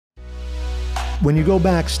when you go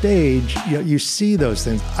backstage, you see those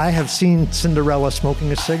things. I have seen Cinderella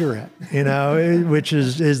smoking a cigarette, which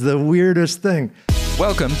is the weirdest thing.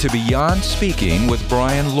 Welcome to Beyond Speaking with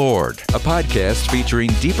Brian Lord, a podcast featuring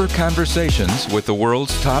deeper conversations with the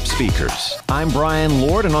world's top speakers. I'm Brian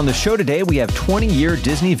Lord, and on the show today, we have 20-year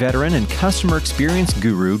Disney veteran and customer experience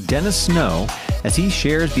guru Dennis Snow as he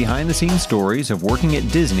shares behind-the-scenes stories of working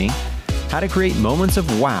at Disney, how to create moments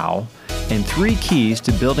of wow, and 3 keys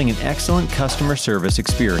to building an excellent customer service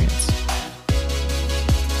experience.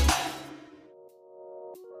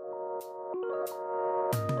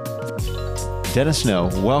 Dennis Snow,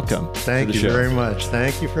 welcome. Thank you very much.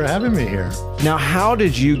 Thank you for having me here. Now, how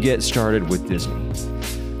did you get started with Disney?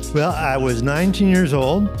 Well, I was 19 years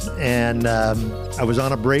old, and I was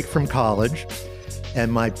on a break from college,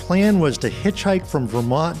 and my plan was to hitchhike from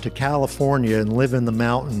Vermont to California and live in the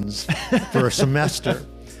mountains for a semester.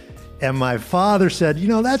 And my father said,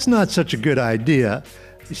 that's not such a good idea.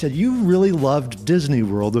 He said, you really loved Disney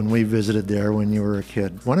World when we visited there when you were a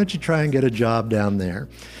kid. Why don't you try and get a job down there?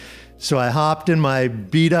 So I hopped in my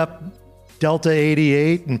beat up Delta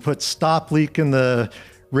 88 and put stop leak in the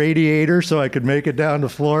radiator so I could make it down to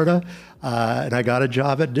Florida. And I got a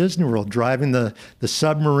job at Disney World, driving the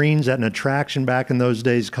submarines at an attraction back in those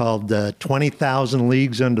days called 20,000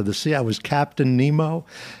 Leagues Under the Sea. I was Captain Nemo,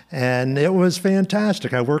 and it was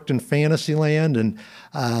fantastic. I worked in Fantasyland, and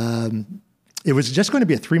it was just going to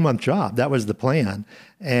be a 3-month job. That was the plan,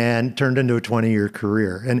 and turned into a 20-year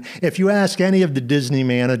career. And if you ask any of the Disney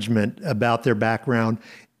management about their background,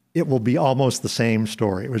 it will be almost the same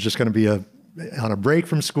story. It was just going to be on a break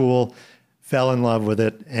from school, fell in love with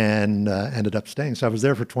it, and ended up staying. So I was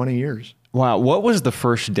there for 20 years. Wow. What was the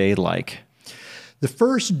first day like? The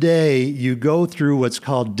first day, you go through what's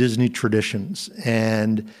called Disney traditions,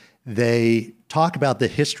 and they talk about the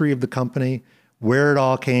history of the company, where it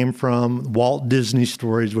all came from, Walt Disney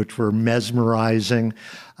stories, which were mesmerizing,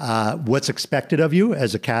 what's expected of you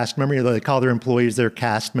as a cast member. They call their employees their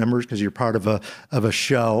cast members because you're part of a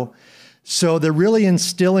show. So they're really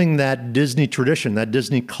instilling that Disney tradition, that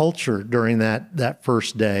Disney culture during that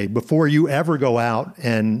first day before you ever go out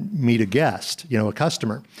and meet a guest, a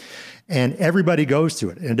customer. And everybody goes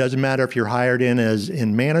through it. And it doesn't matter if you're hired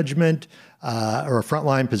in management or a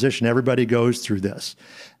frontline position, everybody goes through this.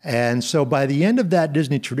 And so by the end of that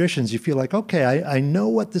Disney traditions, you feel like, okay, I know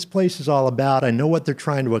what this place is all about. I know what they're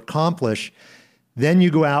trying to accomplish. Then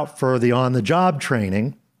you go out for the on-the-job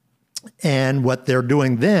training. And what they're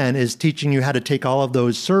doing then is teaching you how to take all of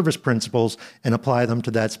those service principles and apply them to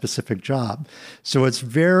that specific job. So it's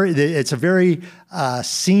a very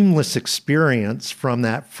seamless experience from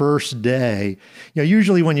that first day.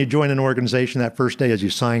 Usually when you join an organization, that first day is you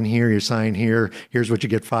sign here, here's what you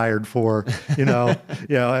get fired for, and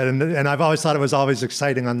I've always thought it was always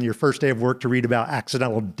exciting on your first day of work to read about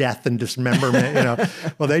accidental death and dismemberment,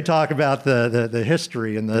 Well, they talk about the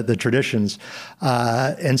history and the traditions.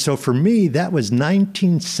 And so for me, that was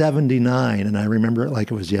 1979, and I remember it like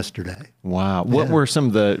it was yesterday. Wow. What were some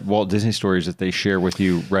of the Walt Disney stories that they share with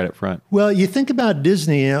you right up front? Well, you think about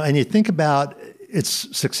Disney, and you think about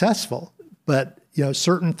it's successful, but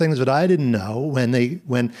certain things that I didn't know when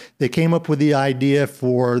they came up with the idea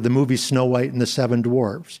for the movie Snow White and the Seven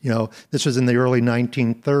Dwarfs. This was in the early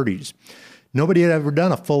 1930s. Nobody had ever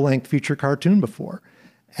done a full-length feature cartoon before.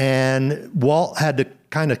 And Walt had to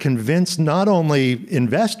kind of convince not only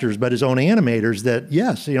investors, but his own animators that,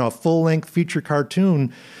 yes, a full-length feature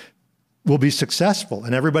cartoon will be successful.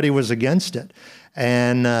 And everybody was against it.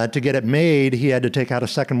 And to get it made, he had to take out a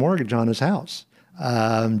second mortgage on his house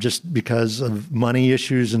just because of money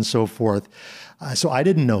issues and so forth. So I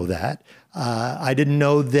didn't know that. I didn't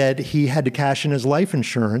know that he had to cash in his life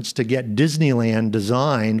insurance to get Disneyland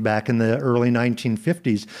designed back in the early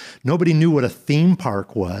 1950s. Nobody knew what a theme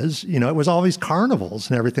park was. It was always carnivals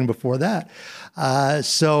and everything before that.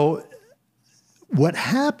 So what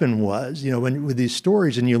happened was, with these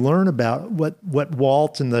stories and you learn about what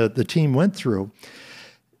Walt and the team went through,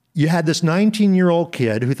 you had this 19-year-old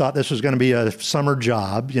kid who thought this was going to be a summer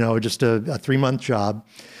job, just a 3-month job.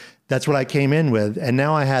 That's what I came in with. And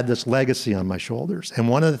now I had this legacy on my shoulders. And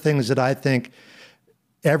one of the things that I think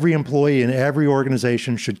every employee in every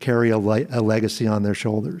organization should carry a legacy on their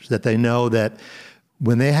shoulders, that they know that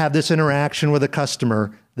when they have this interaction with a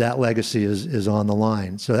customer, that legacy is on the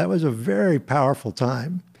line. So that was a very powerful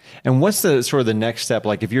time. And what's the sort of the next step?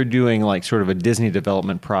 Like if you're doing like sort of a Disney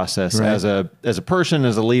development process as a person,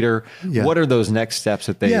 as a leader, what are those next steps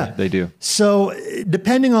that they do? So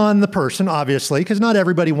depending on the person, obviously, because not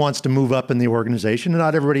everybody wants to move up in the organization and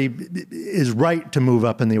not everybody is right to move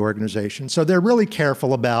up in the organization. So they're really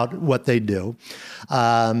careful about what they do.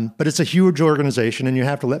 But it's a huge organization and you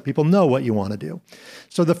have to let people know what you want to do.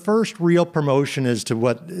 So the first real promotion is to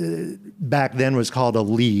what back then was called a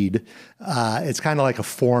lead. It's kind of like a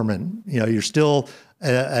foreman. You know, you're still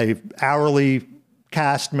a hourly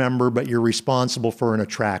cast member, but you're responsible for an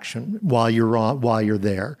attraction while you're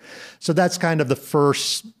there. So that's kind of the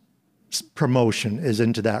first promotion is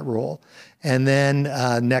into that role. And then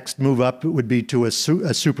next move up would be to a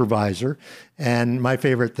supervisor. And my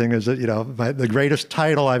favorite thing is that, you know, the greatest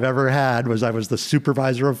title I've ever had was I was the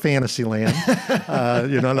supervisor of Fantasyland.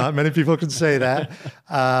 You know, not many people can say that.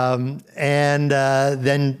 And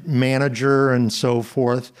then manager and so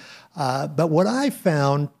forth. But what I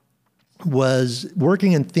found was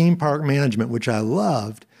working in theme park management, which I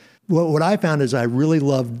loved. What I found is I really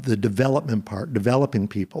loved the development part, developing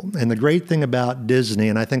people. And the great thing about Disney,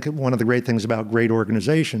 and I think one of the great things about great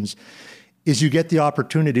organizations, is you get the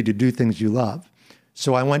opportunity to do things you love.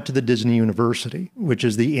 So I went to the Disney University, which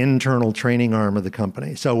is the internal training arm of the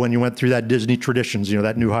company. So when you went through that Disney Traditions, you know,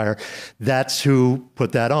 that new hire, that's who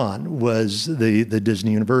put that on, was the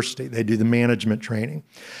Disney University. They do the management training.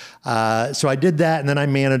 So I did that, and then I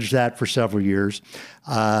managed that for several years.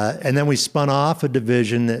 And then we spun off a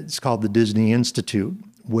division that's called the Disney Institute,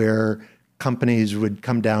 where companies would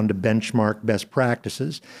come down to benchmark best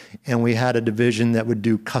practices. And we had a division that would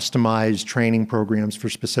do customized training programs for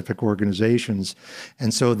specific organizations.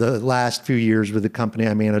 And so the last few years with the company,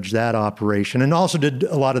 I managed that operation and also did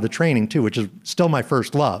a lot of the training too, which is still my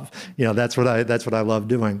first love. You know, that's what I love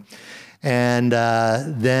doing. And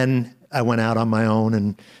then I went out on my own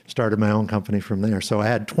and started my own company from there. So I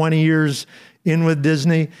had 20 years in with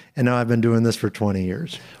Disney, and now I've been doing this for 20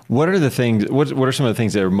 years. What are the things, what are some of the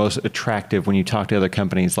things that are most attractive when you talk to other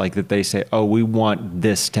companies, like that they say, oh, we want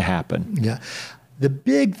this to happen? Yeah. The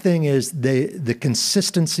big thing is the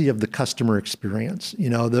consistency of the customer experience.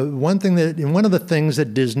 You know, one of the things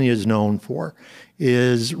that Disney is known for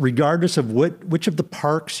is, regardless of which of the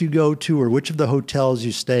parks you go to or which of the hotels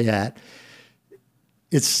you stay at,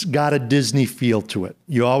 it's got a Disney feel to it.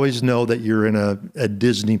 You always know that you're in a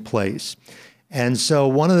Disney place. And so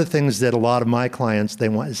one of the things that a lot of my clients, they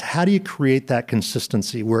want is, how do you create that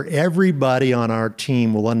consistency where everybody on our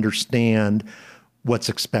team will understand what's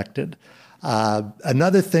expected?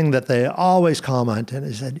 Another thing that they always comment on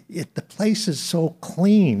is that the place is so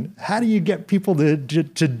clean. How do you get people to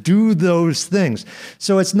do those things?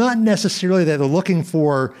 So it's not necessarily that they're looking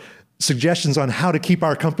for suggestions on how to keep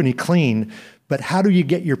our company clean, but how do you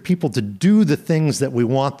get your people to do the things that we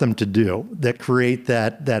want them to do that create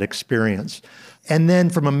that experience? And then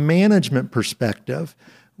from a management perspective,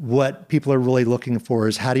 what people are really looking for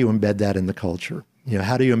is, how do you embed that in the culture? You know,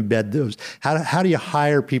 how do you embed those? How do you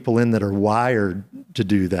hire people in that are wired to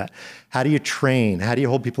do that? How do you train? How do you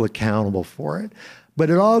hold people accountable for it? But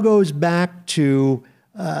it all goes back to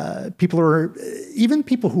even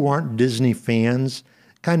people who aren't Disney fans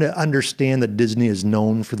kind of understand that Disney is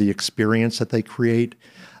known for the experience that they create.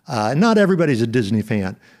 Not everybody's a Disney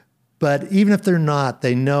fan, but even if they're not,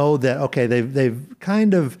 they know that, okay, they've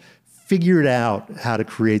kind of figured out how to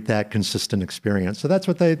create that consistent experience. So that's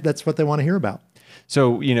what they want to hear about.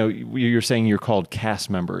 So, you know, you're saying you're called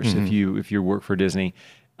cast members if you work for Disney.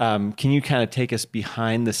 Can you kind of take us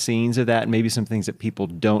behind the scenes of that, and maybe some things that people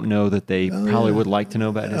don't know that they probably would like to know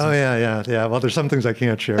about Disney? Oh, yeah. Well, there's some things I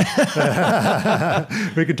can't share.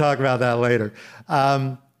 We can talk about that later.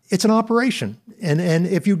 It's an operation. And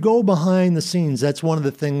if you go behind the scenes, that's one of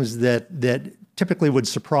the things that typically would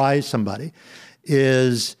surprise somebody,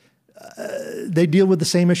 is they deal with the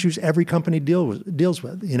same issues every company deals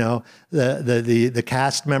with. You know, the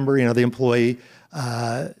cast member, you know, the employee.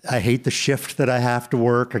 I hate the shift that I have to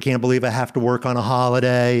work. I can't believe I have to work on a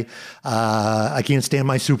holiday. I can't stand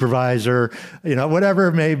my supervisor. You know, whatever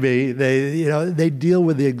it may be, they deal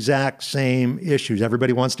with the exact same issues.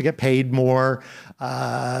 Everybody wants to get paid more.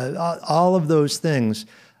 All of those things.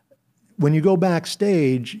 When you go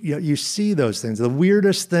backstage, you see those things. The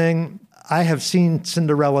weirdest thing, I have seen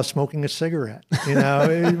Cinderella smoking a cigarette, you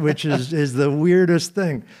know, which is the weirdest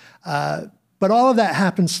thing. But all of that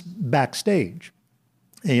happens backstage.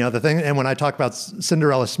 And, the thing, and when I talk about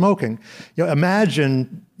Cinderella smoking,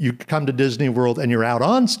 imagine you come to Disney World and you're out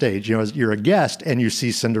on stage, you're a guest and you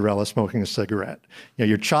see Cinderella smoking a cigarette.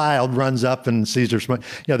 Your child runs up and sees her smoke.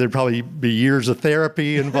 There'd probably be years of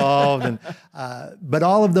therapy involved, and but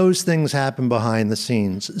all of those things happen behind the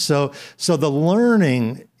scenes. So the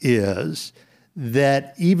learning is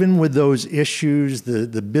that even with those issues,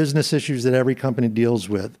 the business issues that every company deals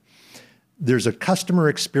with, there's a customer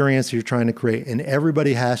experience you're trying to create, and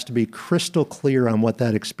everybody has to be crystal clear on what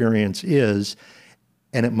that experience is,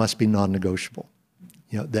 and it must be non-negotiable.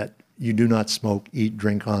 That you do not smoke, eat,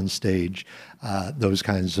 drink on stage, those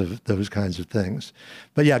kinds of things.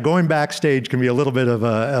 But yeah, going backstage can be a little bit of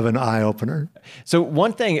an eye opener. So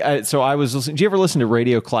one thing, so I was listening. Do you ever listen to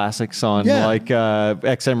radio classics on like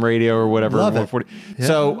XM radio or whatever? Love it. Yeah.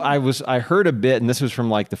 So I heard a bit, and this was from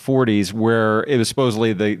like the 40s, where it was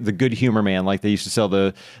supposedly the Good Humor Man, like they used to sell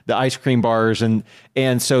the ice cream bars, and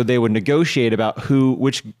so they would negotiate about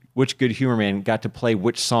which Good Humor Man got to play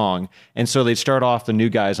which song. And so they'd start off the new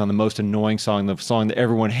guys on the most annoying song, the song that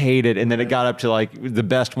everyone hated, and then it got up to like the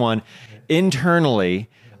best one. Internally,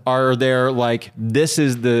 are there like, this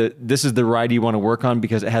is the ride you want to work on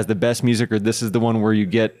because it has the best music, or this is the one where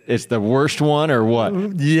it's the worst one, or what?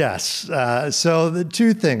 Yes. So the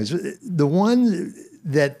two things, the one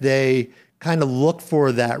that they kind of look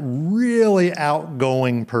for, that really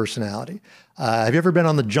outgoing personality. Have you ever been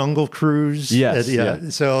on the Jungle Cruise? Yes. Yeah.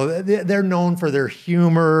 So they're known for their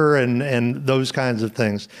humor and those kinds of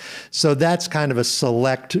things. So that's kind of a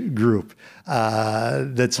select group.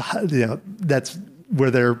 That's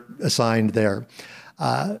where they're assigned there.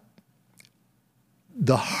 The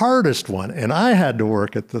hardest one, and I had to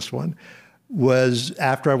work at this one, was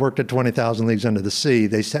after I worked at 20,000 Leagues Under the Sea.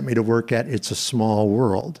 They sent me to work at It's a Small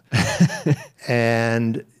World,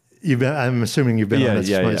 and I'm assuming you've been on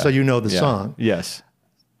it, so you know the song. Yes.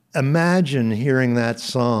 Imagine hearing that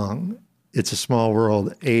song, It's a Small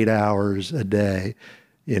World, 8 hours a day,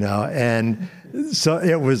 and so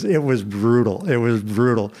it was brutal. It was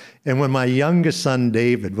brutal. And when my youngest son,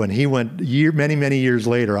 David, when he went many years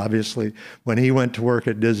later, obviously, when he went to work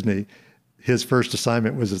at Disney, his first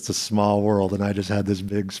assignment was It's a Small World, and I just had this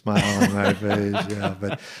big smile on my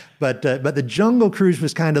face. But the Jungle Cruise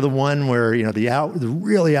was kind of the one where the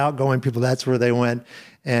really outgoing people, that's where they went.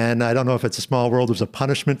 And I don't know if It's a Small World was a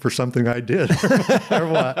punishment for something I did or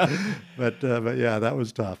what. But yeah, that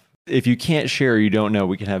was tough. If you can't share, you don't know,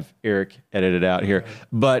 we can have Eric edit it out here.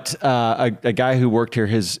 But a guy who worked here,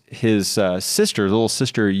 his sister, the little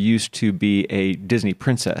sister, used to be a Disney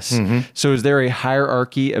princess. Mm-hmm. So is there a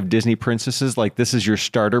hierarchy of Disney princesses? Like, this is your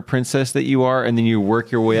starter princess that you are, and then you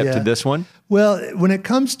work your way up to this one? Well, when it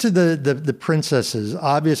comes to the princesses,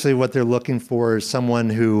 obviously what they're looking for is someone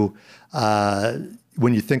who,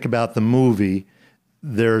 when you think about the movie,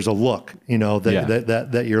 there's a look,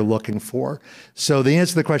 that you're looking for. So the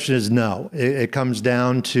answer to the question is no. It comes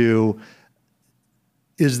down to,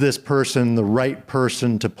 is this person the right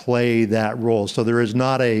person to play that role? So there is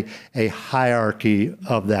not a hierarchy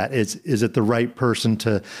of that. Is it the right person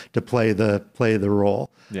to play the role?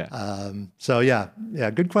 Yeah. So yeah,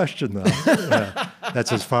 good question though.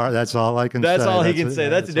 That's all I can say. That's all he can say.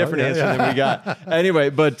 That's a different answer than we got. Anyway,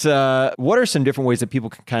 but what are some different ways that people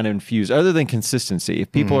can kind of infuse, other than consistency?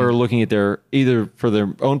 If people are looking at either for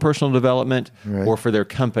their own personal development or for their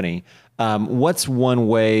company, what's one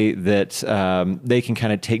way that they can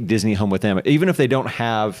kind of take Disney home with them, even if they don't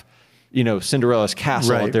have Cinderella's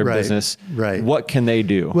castle at their business? Right. What can they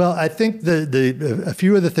do? Well, I think a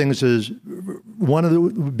few of the things is, one of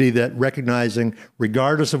them would be that recognizing,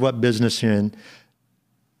 regardless of what business you're in,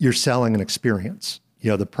 you're selling an experience.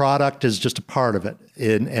 The product is just a part of it.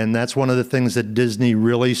 And that's one of the things that Disney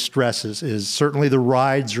really stresses, is certainly the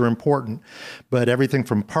rides are important, but everything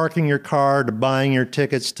from parking your car to buying your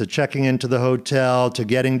tickets to checking into the hotel to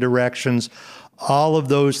getting directions, all of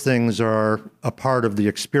those things are a part of the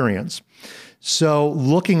experience. So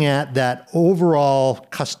looking at that overall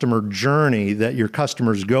customer journey that your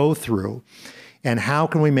customers go through, and how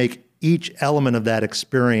can we make each element of that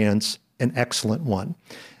experience an excellent one?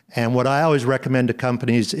 And what I always recommend to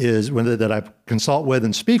companies is, that I consult with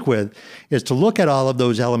and speak with, is to look at all of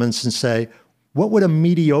those elements and say, what would a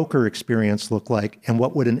mediocre experience look like, and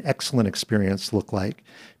what would an excellent experience look like?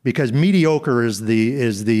 Because mediocre is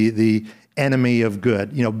the enemy of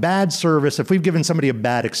good. Bad service, if we've given somebody a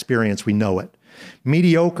bad experience, we know it.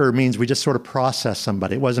 Mediocre means we just sort of process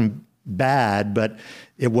somebody. It wasn't bad, but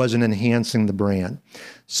it wasn't enhancing the brand.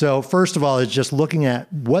 So first of all, it's just looking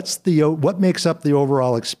at what makes up the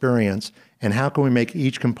overall experience, and how can we make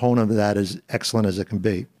each component of that as excellent as it can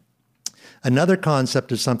be. Another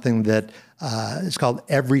concept is something that is called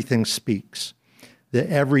everything speaks. That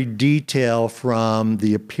every detail, from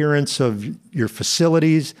the appearance of your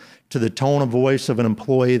facilities to the tone of voice of an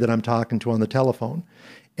employee that I'm talking to on the telephone,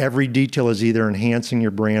 every detail is either enhancing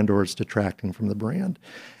your brand or it's detracting from the brand.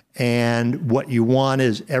 And what you want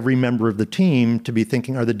is every member of the team to be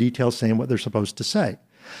thinking, are the details saying what they're supposed to say?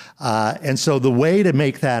 And so the way to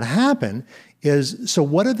make that happen is, so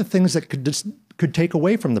what are the things that could take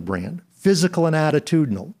away from the brand? Physical and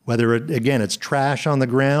attitudinal, whether it's trash on the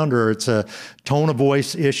ground or it's a tone of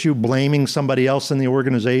voice issue, blaming somebody else in the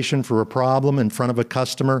organization for a problem in front of a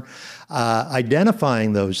customer,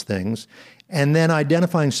 identifying those things, and then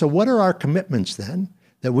identifying, so what are our commitments then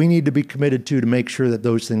that we need to be committed to make sure that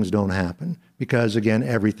those things don't happen? Because again,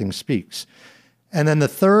 everything speaks. And then the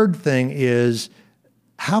third thing is,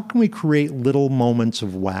 how can we create little moments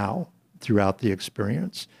of wow throughout the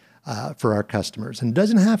experience for our customers? And it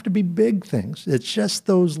doesn't have to be big things. It's just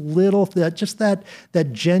those little, that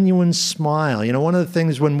genuine smile. You know, one of the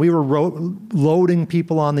things when we were loading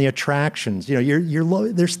people on the attractions, you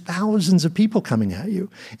know, there's thousands of people coming at you,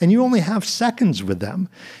 and you only have seconds with them.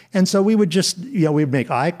 And so we would just, you know, we'd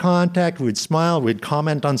make eye contact, we'd smile, we'd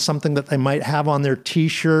comment on something that they might have on their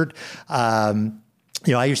T-shirt.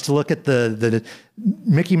 You know, I used to look at the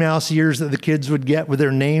Mickey Mouse ears that the kids would get with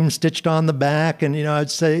their name stitched on the back. And, you know, I'd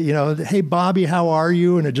say, you know, hey, Bobby, how are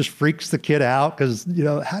you? And it just freaks the kid out because, you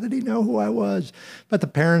know, how did he know who I was? But the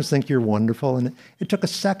parents think you're wonderful. And it took a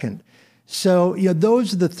second. So, you know,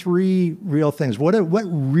 those are the three real things. What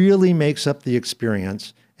really makes up the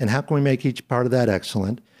experience, and how can we make each part of that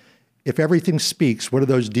excellent? If everything speaks, what are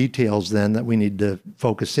those details then that we need to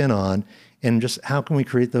focus in on? And just how can we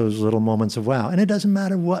create those little moments of wow? And it doesn't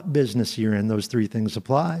matter what business you're in, those three things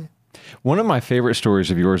apply. One of my favorite stories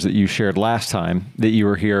of yours that you shared last time that you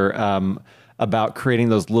were here about creating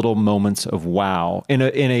those little moments of wow in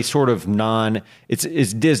a sort of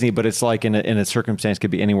it's Disney, but it's like in a circumstance, could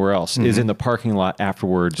be anywhere else, is in the parking lot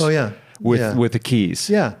afterwards. Oh, yeah. With the keys.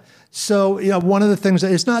 Yeah. So, you know, one of the things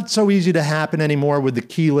that it's not so easy to happen anymore with the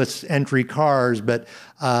keyless entry cars, but,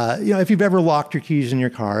 you know, if you've ever locked your keys in your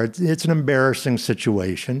car, it's an embarrassing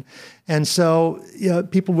situation. And so, you know,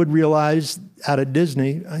 people would realize out at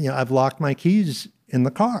Disney, you know, I've locked my keys in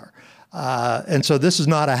the car. And so this is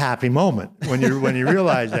not a happy moment when you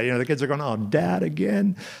realize that, you know, the kids are going, oh, Dad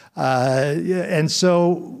again. And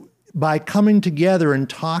so by coming together and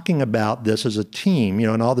talking about this as a team, you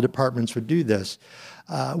know, and all the departments would do this,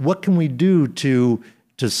 what can we do to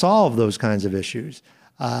solve those kinds of issues?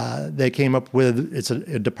 They came up with, it's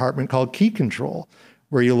a department called Key Control,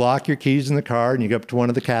 where you lock your keys in the car and you go up to one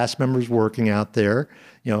of the cast members working out there.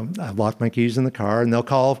 You know, I've locked my keys in the car, and they'll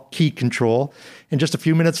call Key Control. And just a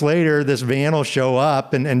few minutes later, this van will show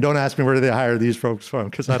up, and don't ask me where do they hire these folks from,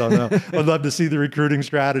 because I don't know. I'd love to see the recruiting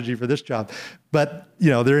strategy for this job. But,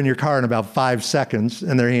 you know, they're in your car in about 5 seconds,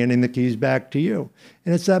 and they're handing the keys back to you.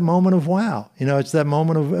 And it's that moment of wow. You know, it's that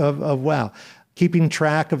moment of wow. Keeping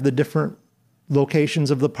track of the different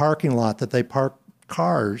locations of the parking lot that they park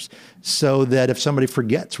cars, so that if somebody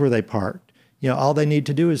forgets where they parked, you know, all they need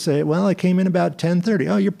to do is say, well, I came in about 10:30.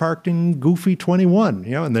 Oh, you're parked in Goofy 21,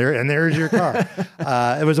 you know, and there's your car.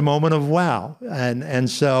 It was a moment of wow. And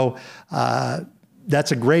so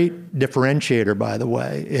that's a great differentiator, by the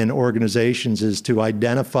way, in organizations, is to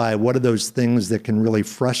identify what are those things that can really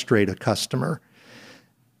frustrate a customer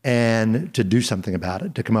and to do something about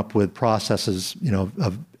it, to come up with processes, you know,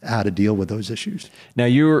 of how to deal with those issues. Now,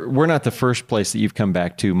 we're not the first place that you've come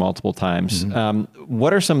back to multiple times. Mm-hmm.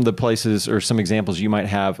 What are some of the places or some examples you might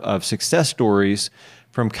have of success stories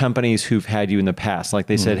from companies who've had you in the past? Like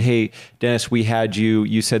they said, hey, Dennis, we had you,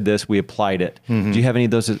 you said this, we applied it. Mm-hmm. Do you have any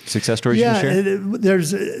of those success stories you can share?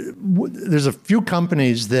 There's a few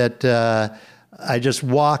companies that I just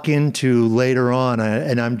walk into later on,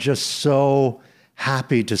 and I'm just so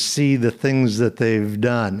happy to see the things that they've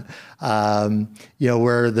done. You know,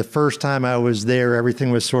 where the first time I was there,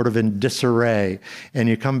 everything was sort of in disarray, and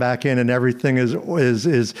you come back in and everything is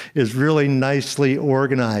really nicely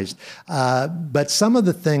organized. But some of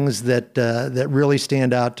the things that really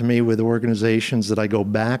stand out to me with organizations that I go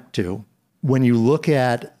back to, when you look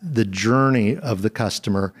at the journey of the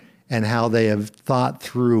customer and how they have thought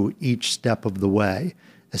through each step of the way,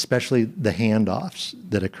 especially the handoffs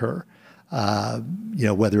that occur. You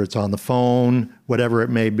know, whether it's on the phone, whatever it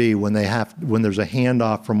may be, when there's a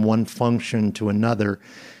handoff from one function to another,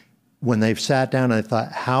 when they've sat down and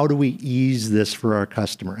thought, how do we ease this for our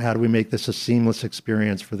customer? How do we make this a seamless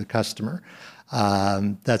experience for the customer?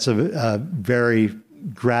 That's a very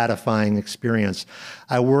gratifying experience.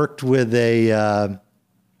 I worked with a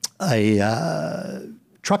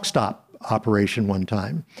truck stop operation one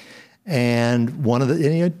time. And one of the,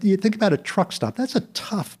 and you think about a truck stop, that's a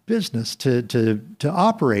tough business to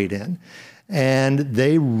operate in. And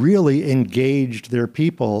they really engaged their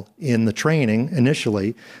people in the training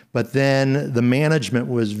initially, but then the management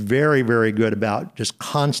was very, very good about just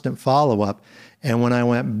constant follow-up. And when I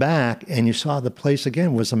went back and you saw the place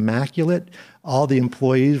again was immaculate, all the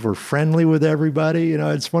employees were friendly with everybody. You know,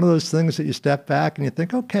 it's one of those things that you step back and you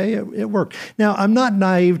think, okay, it worked. Now, I'm not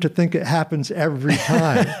naive to think it happens every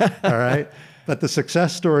time, all right? But the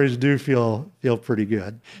success stories do feel pretty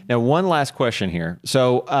good. Now, one last question here.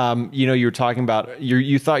 So, you know, you were talking about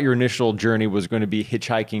you thought your initial journey was going to be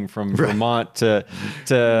hitchhiking from Vermont to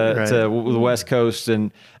the West Coast,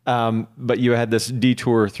 and but you had this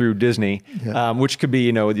detour through Disney, which could be,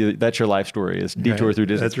 you know, that's your life story is detour through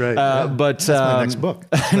Disney. That's right. But that's my next book.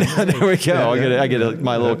 There we go. I get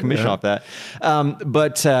my little commission off that.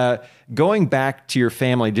 But going back to your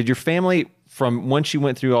family, did your family, from once you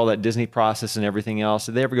went through all that Disney process and everything else,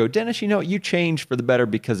 did they ever go, Dennis, you know, you changed for the better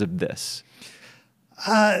because of this?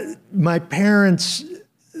 My parents,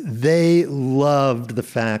 they loved the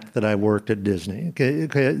fact that I worked at Disney. Okay,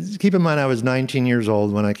 keep in mind, I was 19 years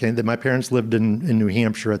old when I came. My parents lived in New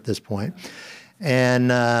Hampshire at this point.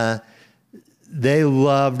 And they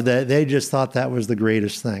loved that. They just thought that was the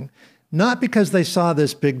greatest thing. Not because they saw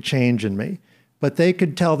this big change in me, but they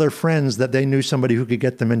could tell their friends that they knew somebody who could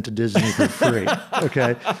get them into Disney for free.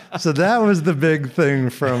 Okay, so that was the big thing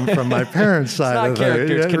from my parents' side of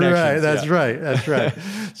it. Right, that's right, that's right.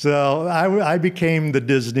 So I became the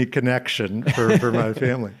Disney connection for my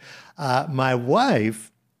family. My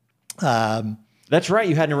wife. That's right.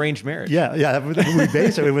 You had an arranged marriage. Yeah. We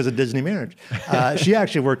basically, it was a Disney marriage. She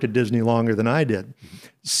actually worked at Disney longer than I did,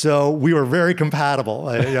 so we were very compatible.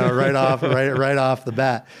 Right off the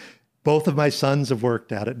bat. Both of my sons have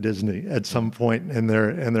worked out at Disney at some point in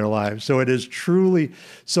their lives. So it is truly,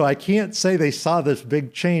 so I can't say they saw this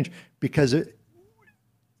big change because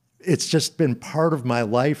it's just been part of my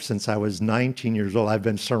life since I was 19 years old. I've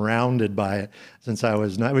been surrounded by it since I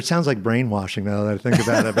was 9, which sounds like brainwashing now that I think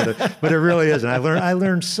about it, but it really isn't. I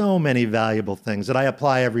learned so many valuable things that I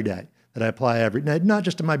apply every day. Not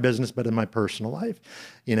just in my business, but in my personal life.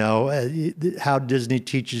 You know, how Disney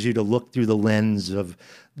teaches you to look through the lens of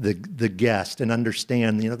the guest and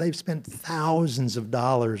understand, you know, they've spent thousands of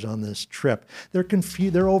dollars on this trip. They're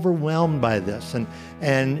confused, they're overwhelmed by this.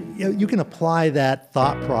 And you know, you can apply that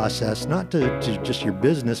thought process, not to just your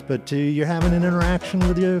business, but to you're having an interaction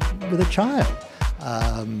with a child.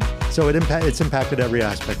 So it's impacted every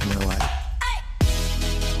aspect of my life.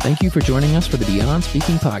 Thank you for joining us for the Beyond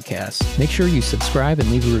Speaking podcast. Make sure you subscribe and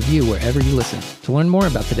leave a review wherever you listen. To learn more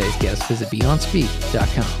about today's guest, visit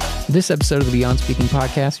BeyondSpeak.com. This episode of the Beyond Speaking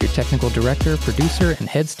podcast, your technical director, producer, and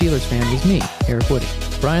head Steelers fan was me, Eric Woody.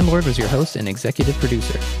 Brian Lord was your host and executive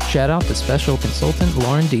producer. Shout out to special consultant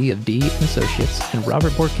Lauren D. of D. & Associates and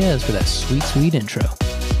Robert Borquez for that sweet, sweet intro.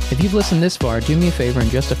 If you've listened this far, do me a favor and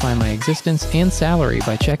justify my existence and salary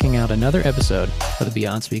by checking out another episode of the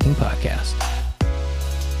Beyond Speaking podcast.